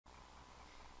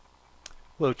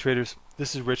Hello traders,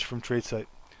 this is Rich from tradesight.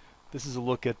 This is a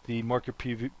look at the market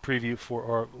preview for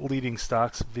our leading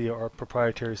stocks via our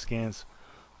proprietary scans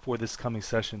for this coming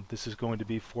session. This is going to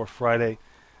be for Friday,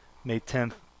 May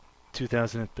 10th,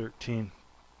 2013.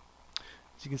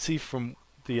 As you can see from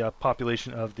the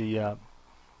population of the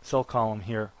sell column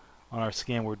here on our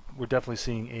scan, we're definitely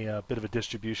seeing a bit of a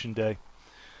distribution day.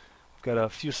 We've got a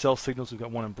few sell signals. We've got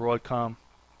one in Broadcom,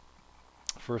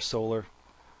 First Solar,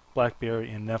 BlackBerry,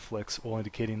 and Netflix, all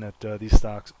indicating that these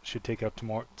stocks should take out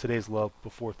today's low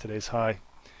before today's high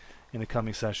in the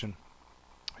coming session.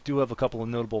 I do have a couple of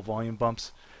notable volume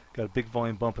bumps. Got a big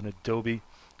volume bump in Adobe.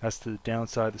 That's to the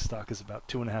downside. The stock is about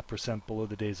 2.5% below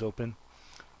the day's open.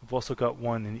 We've also got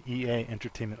one in EA,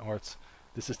 Entertainment Arts.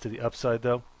 This is to the upside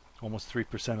though, almost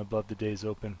 3% above the day's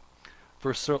open.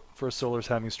 First Solar is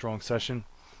having a strong session,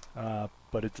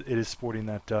 but it is sporting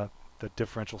that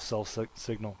differential sell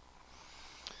signal.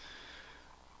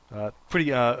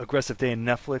 Pretty aggressive day in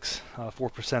Netflix,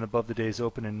 4% above the day's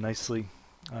open and nicely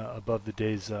above the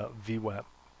day's VWAP,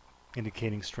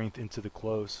 indicating strength into the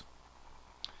close.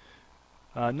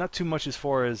 Not too much as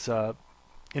far as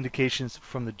indications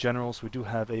from the generals. We do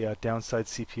have a downside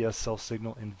CPS sell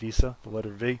signal in Visa, the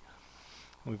letter V.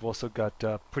 We've also got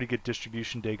pretty good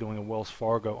distribution day going in Wells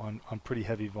Fargo on pretty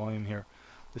heavy volume here.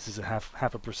 This is a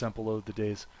half a percent below the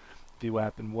day's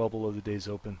VWAP and well below the day's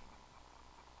open.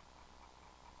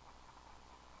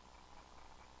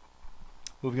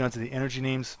 Moving on to the energy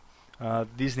names,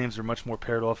 these names are much more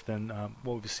paired off than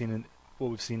what we've seen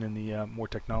in the more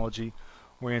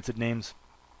technology-oriented names.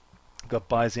 We've got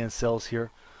buys and sells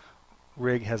here.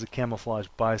 Rig has a camouflage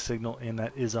buy signal, and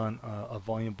that is on a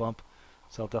volume bump,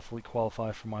 so I'll definitely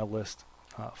qualify for my list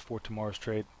for tomorrow's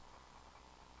trade.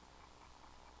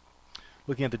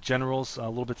 Looking at the generals, a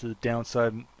little bit to the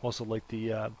downside, also like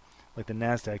the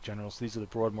Nasdaq generals. These are the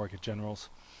broad market generals.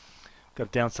 Got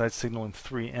a downside signal in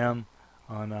 3M.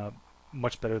 On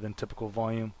much better than typical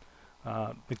volume.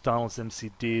 McDonald's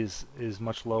MCD is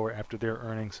much lower after their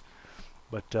earnings,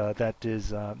 but that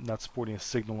is not sporting a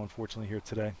signal, unfortunately, here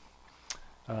today.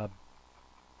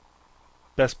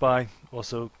 Best Buy,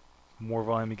 also more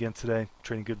volume again today,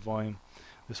 trading good volume.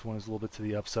 This one is a little bit to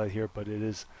the upside here, but it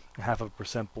is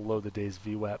 0.5% below the day's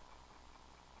VWAP.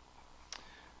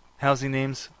 Housing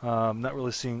names, not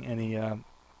really seeing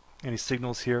any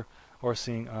signals here, or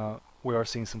seeing we are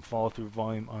seeing some follow-through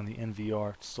volume on the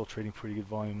NVR. It's still trading pretty good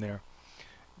volume there.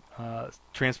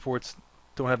 Transports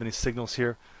don't have any signals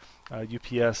here.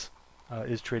 UPS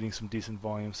is trading some decent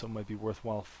volume, so it might be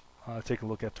worthwhile taking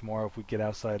a look at tomorrow if we get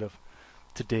outside of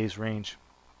today's range.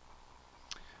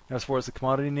 Now, as far as the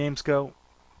commodity names go,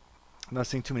 I'm not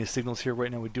seeing too many signals here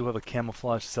right now. We do have a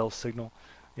camouflage sell signal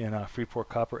in Freeport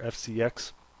Copper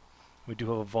FCX. We do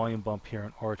have a volume bump here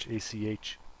in Arch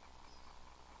ACH.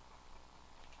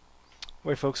 All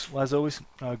right, folks, well, as always,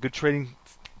 good trading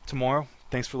tomorrow.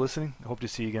 Thanks for listening. I hope to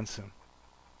see you again soon.